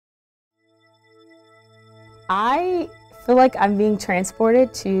I feel like I'm being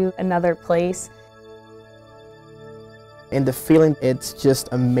transported to another place. And the feeling, it's just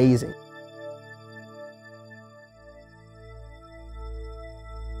amazing.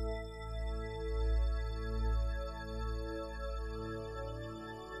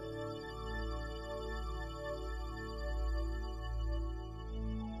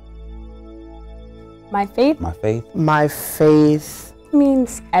 My faith? My faith? My faith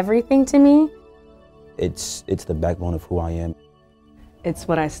Means everything to me. It's the backbone of who I am. It's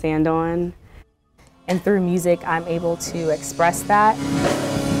what I stand on. And through music, I'm able to express that.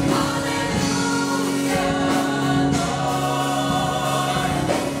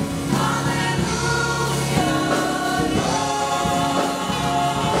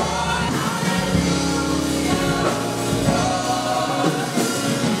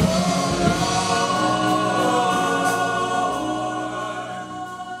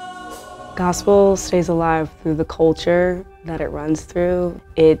 Gospel stays alive through the culture that it runs through.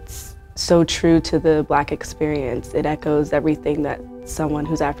 It's so true to the Black experience. It echoes everything that someone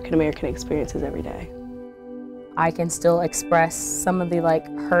who's African American experiences every day. I can still express some of the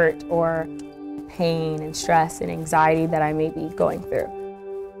hurt or pain and stress and anxiety that I may be going through.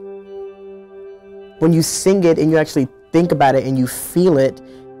 When you sing it and you actually think about it and you feel it,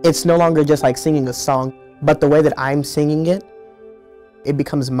 it's no longer just like singing a song, but the way that I'm singing it, it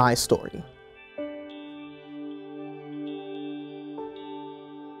becomes my story.